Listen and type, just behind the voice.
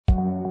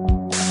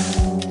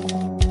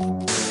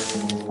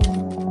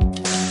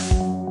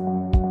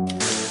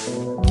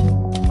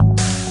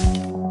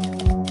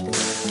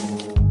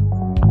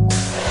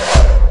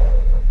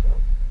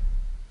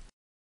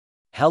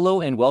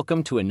Hello and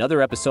welcome to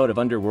another episode of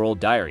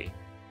Underworld Diary.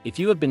 If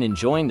you have been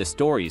enjoying the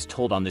stories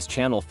told on this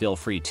channel, feel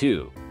free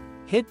to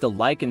hit the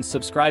like and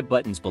subscribe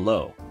buttons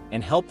below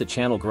and help the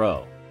channel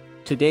grow.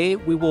 Today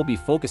we will be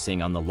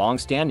focusing on the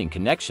long-standing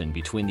connection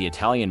between the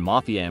Italian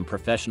Mafia and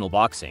professional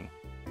boxing.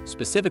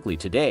 Specifically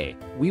today,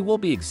 we will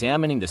be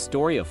examining the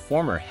story of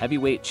former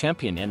heavyweight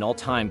champion and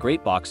all-time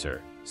great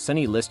boxer,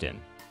 Sonny Liston.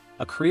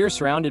 A career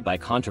surrounded by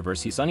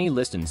controversy, Sonny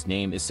Liston's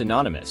name is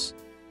synonymous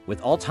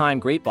with all-time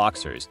great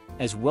boxers,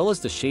 as well as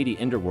the shady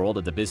underworld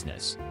of the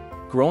business.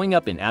 Growing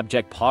up in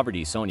abject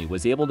poverty, Sonny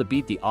was able to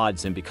beat the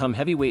odds and become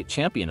heavyweight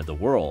champion of the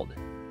world.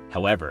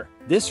 However,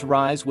 this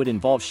rise would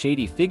involve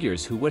shady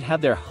figures who would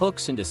have their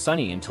hooks into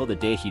Sonny until the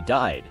day he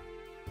died.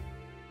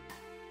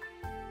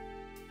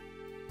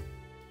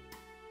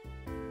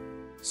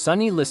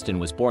 Sonny Liston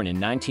was born in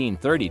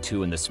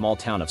 1932 in the small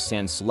town of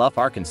San Slough,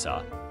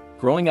 Arkansas.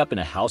 Growing up in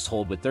a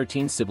household with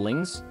 13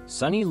 siblings,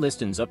 Sonny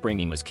Liston's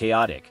upbringing was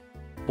chaotic.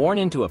 Born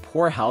into a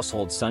poor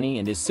household, Sonny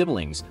and his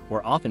siblings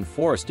were often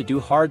forced to do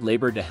hard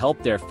labor to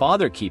help their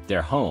father keep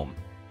their home.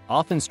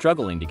 Often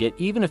struggling to get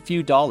even a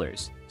few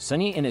dollars,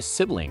 Sonny and his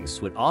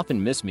siblings would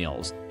often miss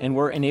meals and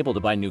were unable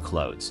to buy new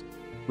clothes,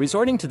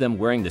 resorting to them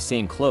wearing the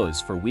same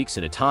clothes for weeks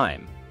at a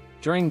time.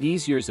 During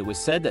these years, it was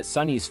said that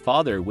Sonny's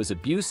father was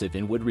abusive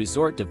and would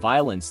resort to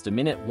violence the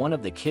minute one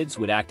of the kids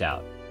would act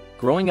out.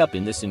 Growing up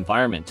in this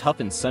environment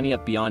toughened Sonny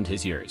up beyond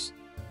his years,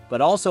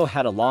 but also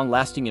had a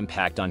long-lasting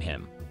impact on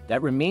him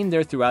that remained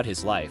there throughout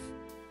his life.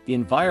 The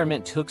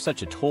environment took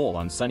such a toll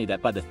on Sonny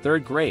that by the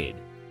third grade,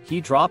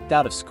 he dropped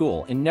out of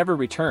school and never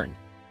returned.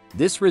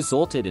 This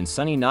resulted in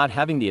Sonny not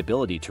having the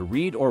ability to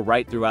read or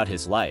write throughout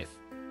his life.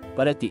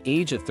 But at the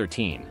age of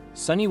 13,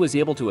 Sonny was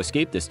able to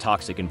escape this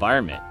toxic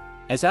environment,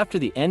 as after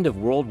the end of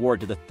World War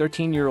II, the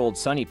 13-year-old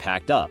Sonny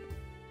packed up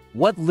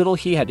what little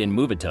he had and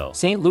moved to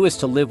St. Louis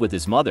to live with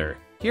his mother.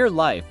 Here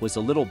life was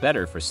a little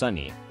better for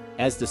Sonny,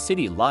 as the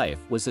city life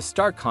was a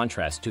stark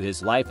contrast to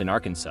his life in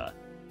Arkansas.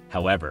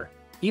 However,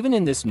 even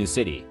in this new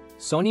city,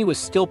 Sonny was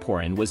still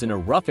poor and was in a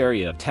rough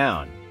area of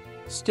town.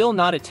 Still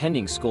not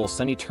attending school,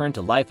 Sonny turned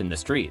to life in the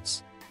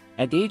streets.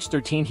 At age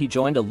 13, he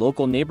joined a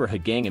local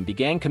neighborhood gang and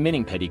began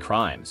committing petty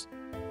crimes.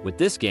 With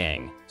this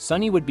gang,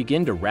 Sonny would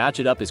begin to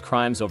ratchet up his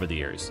crimes over the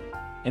years,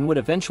 and would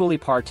eventually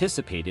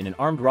participate in an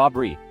armed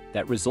robbery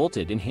that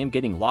resulted in him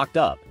getting locked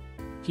up.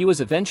 He was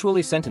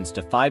eventually sentenced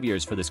to 5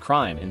 years for this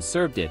crime and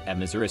served it at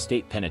Missouri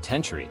State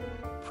Penitentiary.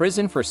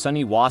 Prison for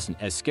Sonny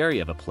wasn't as scary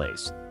of a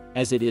place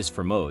as it is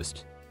for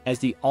most, as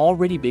the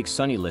already big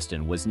Sonny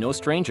Liston was no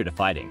stranger to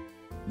fighting.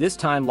 This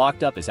time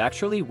locked up is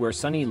actually where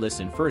Sonny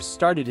Liston first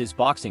started his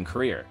boxing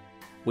career.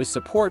 With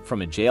support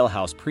from a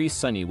jailhouse priest,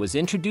 Sonny was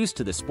introduced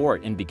to the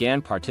sport and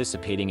began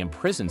participating in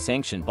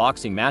prison-sanctioned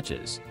boxing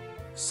matches.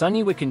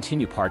 Sonny would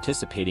continue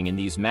participating in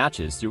these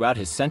matches throughout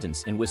his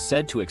sentence and was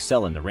said to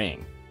excel in the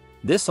ring.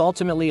 This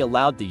ultimately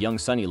allowed the young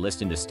Sonny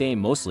Liston to stay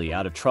mostly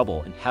out of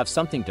trouble and have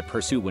something to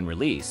pursue when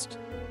released.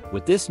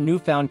 With this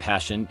newfound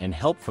passion and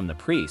help from the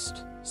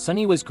priest,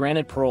 Sonny was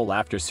granted parole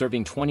after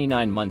serving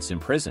 29 months in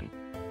prison.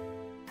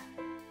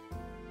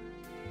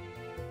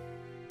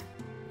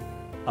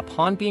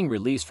 Upon being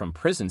released from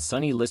prison,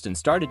 Sonny Liston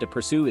started to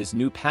pursue his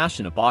new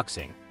passion of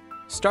boxing.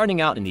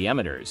 Starting out in the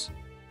amateurs,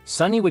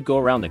 Sonny would go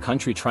around the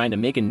country trying to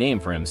make a name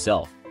for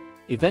himself.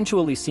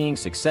 Eventually seeing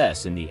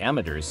success in the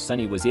amateurs,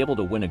 Sonny was able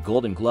to win a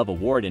Golden Glove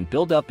award and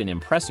build up an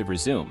impressive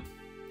resume.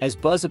 As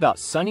buzz about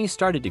Sonny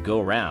started to go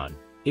around,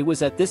 it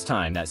was at this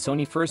time that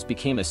Sonny first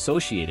became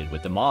associated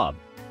with the mob.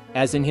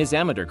 As in his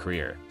amateur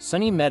career,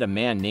 Sonny met a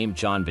man named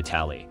John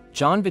Vitale.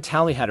 John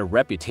Vitale had a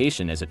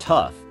reputation as a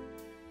tough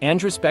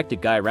and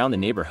respected guy around the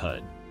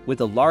neighborhood.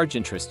 With a large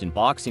interest in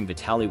boxing,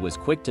 Vitale was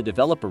quick to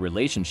develop a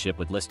relationship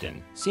with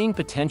Liston, seeing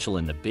potential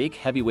in the big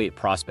heavyweight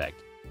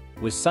prospect.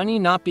 With Sonny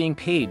not being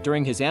paid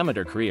during his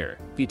amateur career,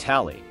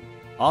 Vitale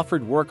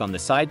offered work on the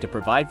side to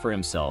provide for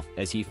himself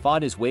as he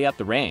fought his way up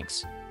the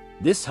ranks.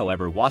 This,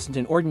 however, wasn't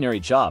an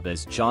ordinary job,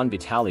 as John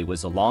Vitale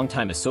was a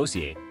longtime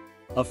associate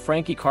of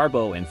Frankie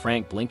Carbo and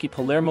Frank Blinky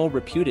Palermo,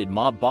 reputed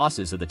mob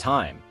bosses of the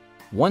time.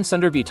 Once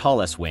under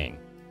Vitale's wing,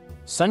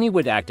 Sonny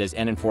would act as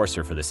an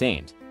enforcer for the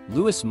St.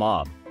 Louis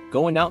mob,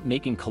 going out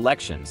making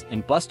collections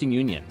and busting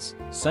unions.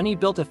 Sonny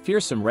built a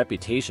fearsome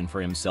reputation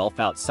for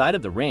himself outside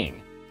of the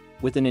ring.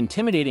 With an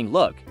intimidating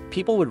look,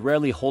 people would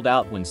rarely hold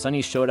out when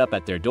Sonny showed up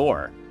at their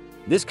door.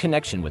 This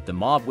connection with the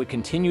mob would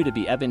continue to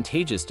be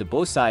advantageous to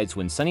both sides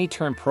when Sonny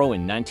turned pro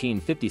in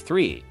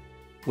 1953.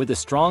 With a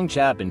strong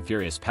jab and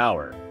furious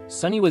power,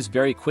 Sonny was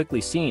very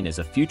quickly seen as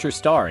a future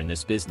star in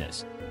this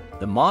business.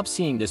 The mob,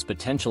 seeing this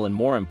potential and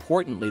more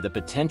importantly the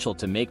potential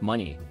to make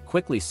money,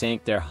 quickly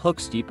sank their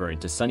hooks deeper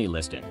into Sonny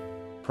Liston,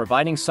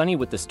 providing Sonny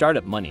with the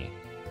startup money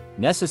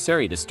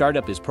necessary to start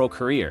up his pro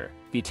career.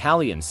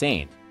 Vitale and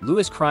St.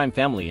 Louis crime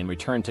family in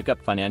return took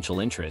up financial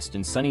interest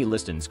in Sonny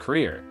Liston's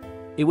career.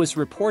 It was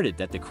reported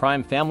that the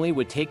crime family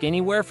would take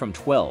anywhere from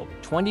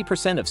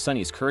 12–20% of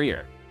Sonny's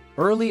career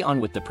early on,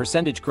 with the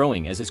percentage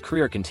growing as his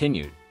career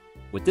continued.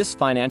 With this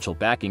financial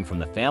backing from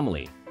the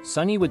family,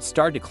 Sonny would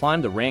start to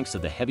climb the ranks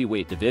of the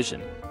heavyweight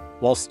division.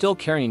 while still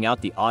carrying out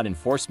the odd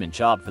enforcement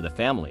job for the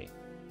family.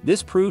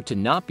 This proved to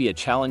not be a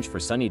challenge for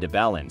Sonny to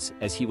balance,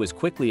 as he was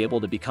quickly able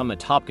to become a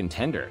top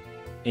contender.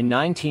 In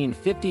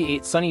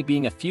 1958, Sonny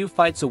being a few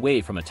fights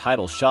away from a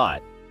title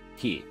shot,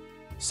 he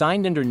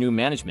signed under new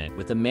management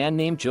with a man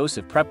named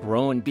Joseph Prep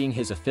Rowan being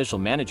his official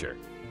manager.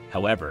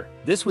 However,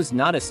 this was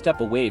not a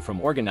step away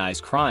from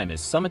organized crime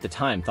as some at the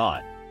time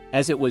thought,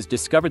 as it was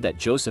discovered that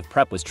Joseph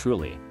Prep was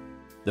truly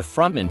the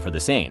frontman for the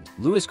St.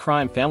 Louis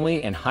crime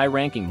family, and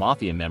high-ranking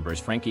Mafia members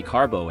Frankie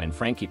Carbo and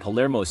Frankie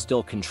Palermo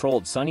still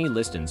controlled Sonny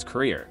Liston's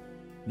career.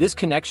 This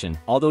connection,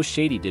 although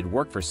shady, did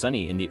work for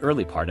Sonny in the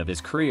early part of his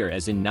career,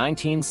 as in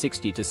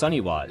 1960 Sonny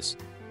was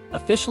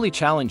officially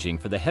challenging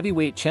for the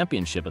heavyweight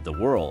championship of the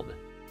world.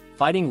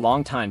 Fighting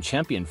longtime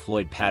champion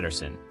Floyd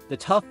Patterson, the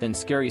tough and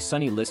scary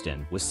Sonny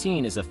Liston was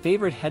seen as a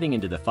favorite heading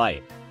into the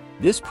fight.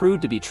 This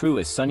proved to be true,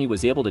 as Sonny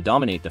was able to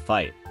dominate the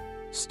fight,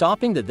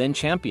 stopping the then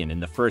champion in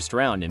the first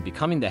round and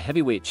becoming the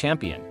heavyweight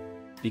champion.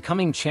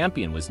 Becoming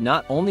champion was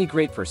not only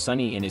great for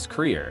Sonny in his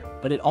career,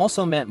 but it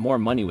also meant more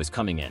money was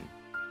coming in.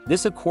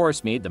 This of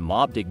course made the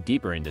mob dig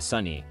deeper into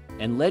Sonny,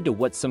 and led to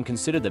what some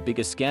consider the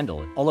biggest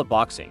scandal in all of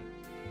boxing.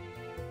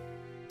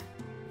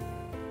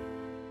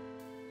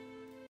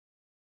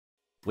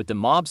 With the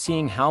mob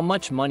seeing how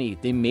much money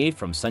they made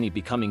from Sonny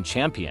becoming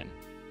champion,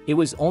 it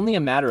was only a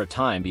matter of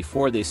time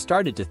before they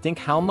started to think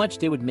how much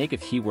they would make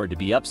if he were to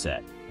be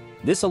upset.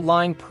 This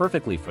aligned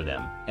perfectly for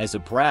them, as a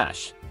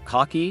brash,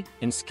 cocky,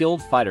 and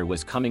skilled fighter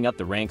was coming up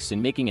the ranks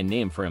and making a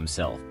name for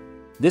himself.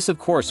 This of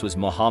course was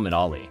Muhammad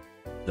Ali.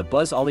 The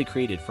buzz Ali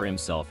created for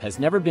himself has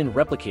never been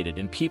replicated,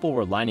 and people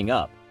were lining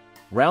up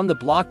round the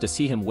block to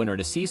see him win or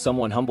to see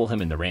someone humble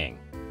him in the ring.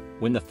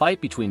 When the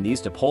fight between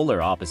these two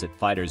polar opposite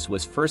fighters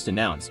was first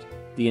announced,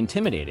 the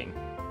intimidating,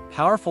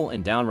 powerful,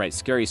 and downright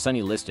scary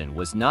Sonny Liston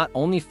was not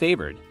only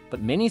favored,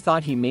 but many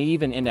thought he may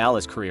even end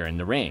Ali's career in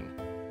the ring.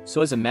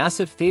 So as a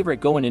massive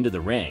favorite going into the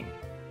ring,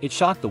 it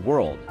shocked the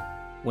world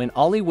when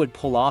Ali would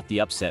pull off the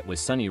upset, with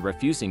Sonny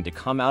refusing to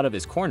come out of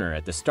his corner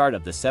at the start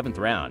of the 7th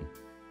round.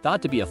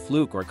 Thought to be a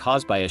fluke or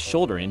caused by a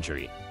shoulder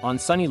injury. On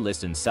Sonny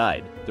Liston's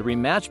side, the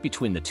rematch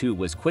between the two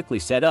was quickly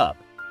set up.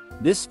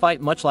 This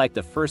fight, much like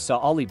the first, saw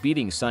Ali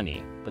beating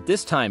Sonny, but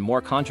this time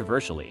more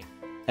controversially,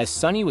 as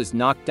Sonny was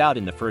knocked out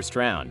in the first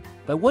round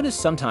by what is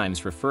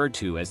sometimes referred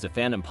to as the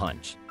phantom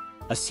punch.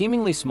 A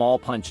seemingly small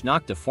punch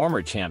knocked the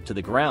former champ to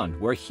the ground,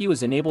 where he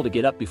was unable to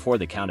get up before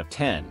the count of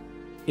 10.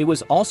 It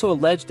was also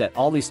alleged that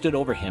Ali stood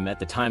over him at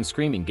the time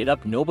screaming, "Get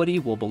up, nobody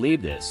will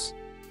believe this."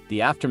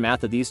 The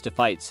aftermath of these two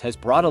fights has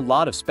brought a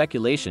lot of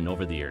speculation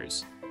over the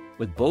years,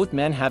 with both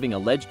men having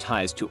alleged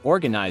ties to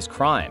organized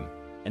crime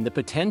and the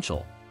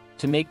potential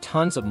to make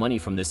tons of money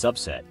from this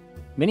upset.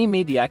 Many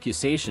made the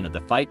accusation of the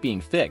fight being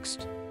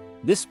fixed.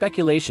 This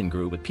speculation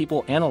grew, with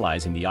people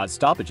analyzing the odd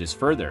stoppages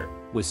further,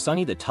 with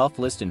Sonny the Tough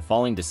Liston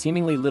falling to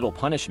seemingly little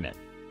punishment.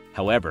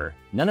 However,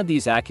 none of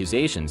these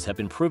accusations have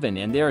been proven,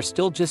 and they are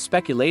still just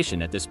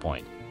speculation at this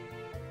point.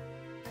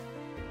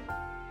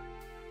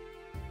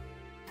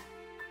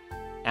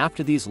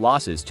 After these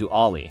losses to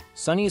Ali,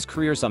 Sonny's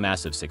career saw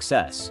massive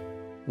success.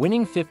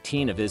 Winning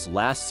 15 of his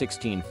last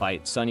 16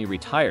 fights, Sonny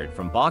retired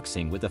from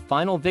boxing with a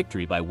final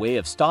victory by way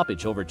of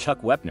stoppage over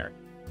Chuck Wepner.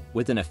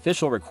 With an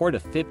official record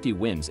of 50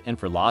 wins and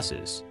 4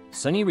 losses,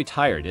 Sonny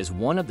retired as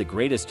one of the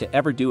greatest to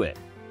ever do it.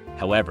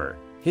 However,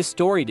 his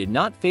story did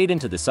not fade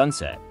into the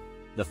sunset.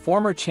 The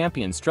former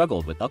champion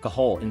struggled with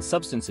alcohol and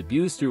substance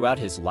abuse throughout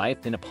his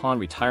life, and upon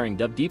retiring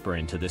dove deeper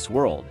into this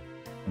world.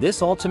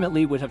 This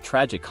ultimately would have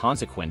tragic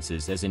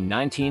consequences, as in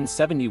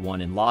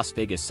 1971 in Las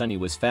Vegas, Sonny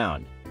was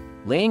found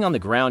laying on the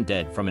ground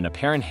dead from an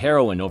apparent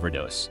heroin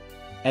overdose.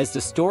 As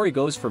the story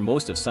goes, for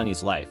most of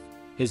Sonny's life,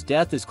 his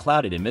death is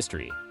clouded in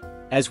mystery,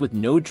 as with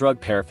no drug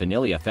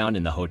paraphernalia found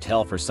in the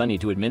hotel for Sonny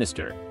to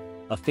administer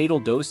a fatal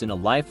dose and a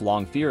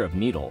lifelong fear of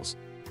needles.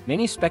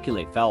 Many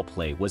speculate foul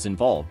play was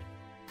involved.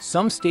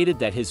 Some stated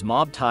that his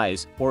mob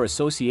ties or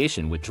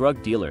association with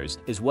drug dealers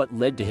is what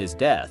led to his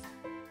death,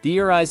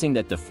 theorizing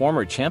that the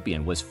former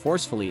champion was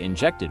forcefully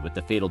injected with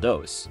the fatal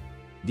dose.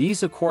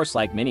 These, of course,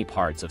 like many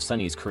parts of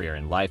Sonny's career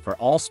and life, are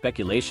all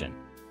speculation.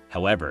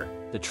 However,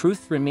 the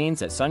truth remains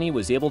that Sonny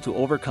was able to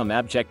overcome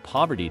abject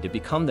poverty to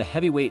become the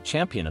heavyweight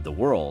champion of the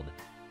world.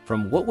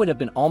 From what would have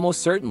been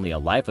almost certainly a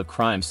life of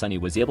crime, Sonny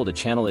was able to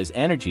channel his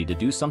energy to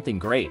do something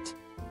great.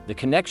 The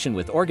connection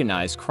with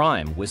organized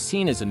crime was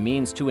seen as a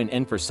means to an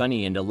end for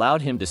Sonny and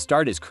allowed him to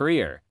start his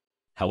career.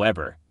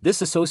 However,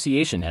 this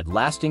association had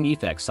lasting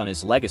effects on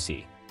his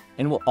legacy,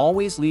 and will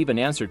always leave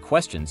unanswered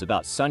questions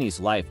about Sonny's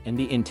life and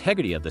the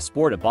integrity of the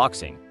sport of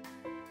boxing.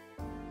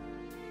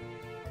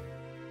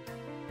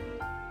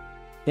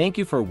 Thank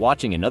you for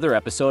watching another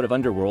episode of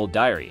Underworld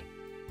Diary.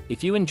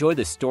 If you enjoy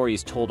the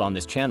stories told on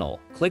this channel,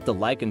 click the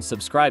like and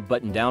subscribe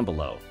button down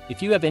below.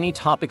 If you have any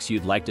topics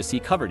you'd like to see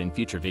covered in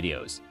future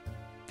videos,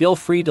 feel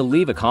free to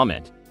leave a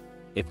comment.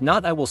 If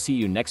not, I will see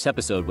you next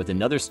episode with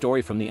another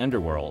story from the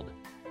underworld.